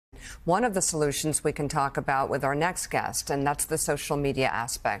one of the solutions we can talk about with our next guest, and that's the social media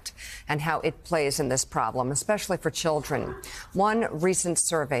aspect and how it plays in this problem, especially for children. One recent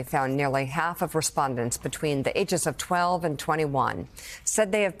survey found nearly half of respondents between the ages of 12 and 21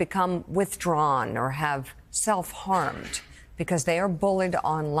 said they have become withdrawn or have self-harmed because they are bullied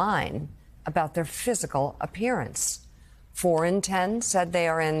online about their physical appearance. 4 in 10 said they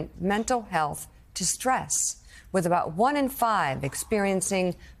are in mental health distress, with about 1 in 5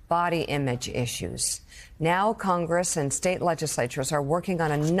 experiencing body image issues. Now, Congress and state legislatures are working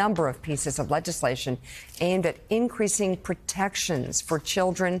on a number of pieces of legislation aimed at increasing protections for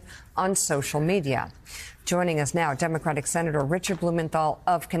children on social media. Joining us now, Democratic Senator Richard Blumenthal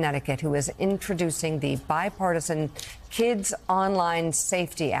of Connecticut, who is introducing the Bipartisan Kids Online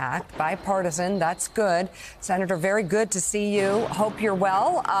Safety Act. Bipartisan, that's good. Senator, very good to see you. Hope you're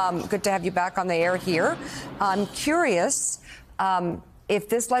well. Good to have you back on the air here. I'm curious if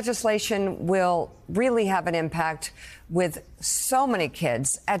this legislation will really have an impact with so many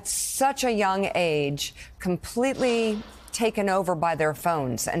kids at such a young age, completely taken over by their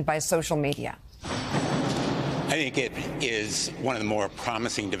phones and by social media. I think it is one of the more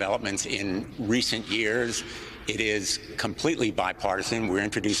promising developments in recent years. It is completely bipartisan. We're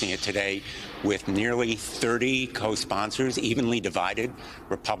introducing it today with nearly 30 co-sponsors, evenly divided,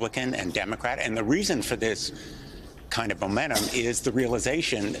 Republican and Democrat. And the reason for this kind of momentum is the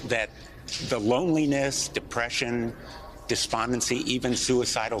realization that the loneliness, depression, despondency, even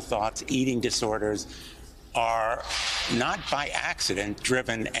suicidal thoughts, eating disorders are not by accident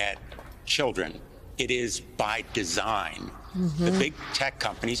driven at children. It is by design. The big tech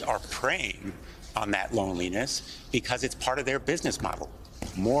companies are preying on that loneliness because it's part of their business model.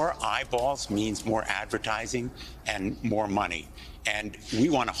 More eyeballs means more advertising and more money. And we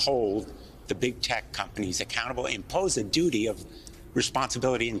want to hold the big tech companies accountable, impose a duty of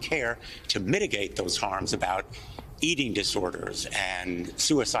responsibility and care to mitigate those harms about eating disorders and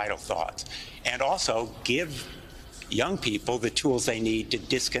suicidal thoughts, and also give young people the tools they need to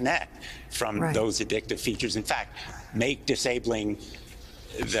disconnect from those addictive features. In fact, make disabling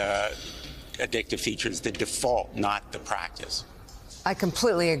the addictive features the default, not the practice. I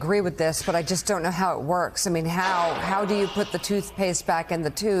completely agree with this, but I just don't know how it works. I mean, how do you put the toothpaste back in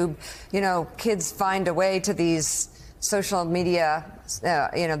the tube? You know, kids find a way to these social media,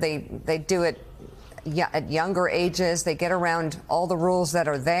 they do it at younger ages. They get around all the rules that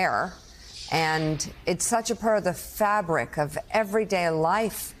are there. And it's such a part of the fabric of everyday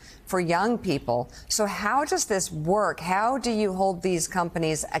life for young people. So how does this work? How do you hold these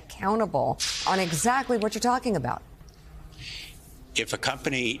companies accountable on exactly what you're talking about? If a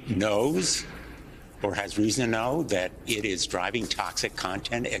company knows or has reason to know that it is driving toxic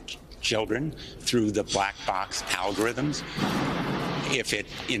content at children through the black box algorithms, if it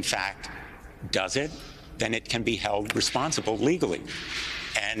in fact does it, then it can be held responsible legally.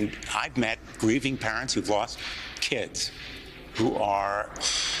 And I've met grieving parents who've lost kids who are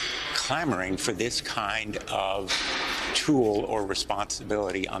clamoring for this kind of tool or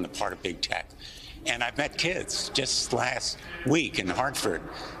responsibility on the part of big tech. And I've met kids just last week in Hartford,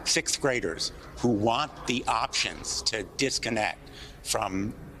 6th graders, who want the options to disconnect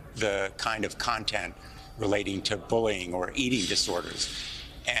from the kind of content relating to bullying or eating disorders.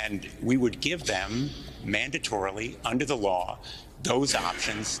 And we would give them mandatorily, under the law, those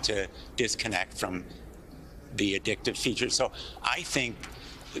options to disconnect from the addictive features. So I think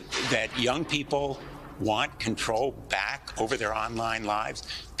that young people want control back over their online lives.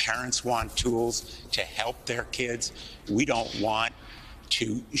 Parents want tools to help their kids. We don't want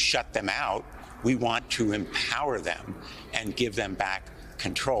to shut them out. We want to empower them and give them back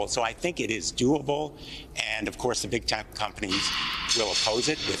control. So I think it is doable. And of course, the big tech companies will oppose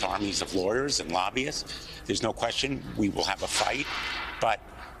it with armies of lawyers and lobbyists. There's no question we will have a fight. But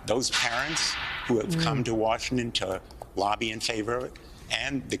those parents who have come to Washington to lobby in favor of it,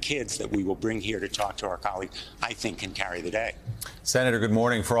 and the kids that we will bring here to talk to our colleagues, I think can carry the day. Senator, good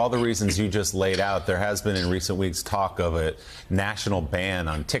morning. For all the reasons you just laid out, there has been in recent weeks talk of a national ban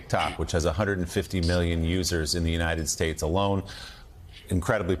on TikTok, which has 150 million users in the United States alone.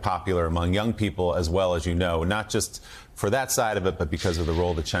 Incredibly popular among young people, as well as you know, not just for that side of it, but because of the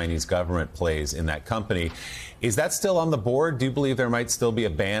role the Chinese government plays in that company. Is that still on the board? Do you believe there might still be a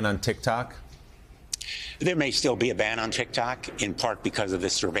ban on TikTok? There may still be a ban on TikTok, in part because of the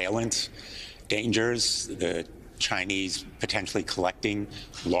surveillance dangers, the Chinese potentially collecting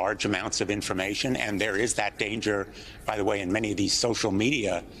large amounts of information. And there is that danger, by the way, in many of these social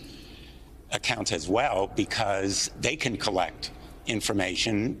media accounts as well, because they can collect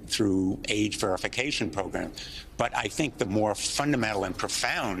information through age verification programs. But I think the more fundamental and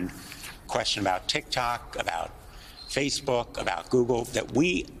profound question about TikTok, about Facebook, about Google, that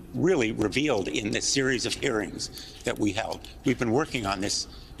we really revealed in this series of hearings that we held. We've been working on this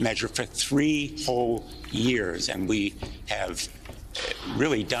measure for 3 whole years, and we have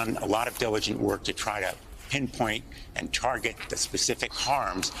really done a lot of diligent work to try to pinpoint and target the specific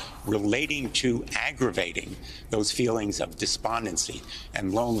harms relating to aggravating those feelings of despondency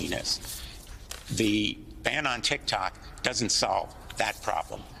and loneliness. The ban on TikTok doesn't solve that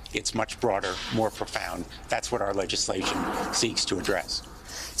problem. It's much broader, more profound. That's what our legislation seeks to address.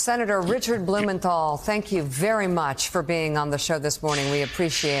 Senator Richard Blumenthal, thank you very much for being on the show this morning. We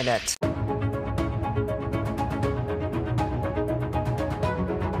appreciate it.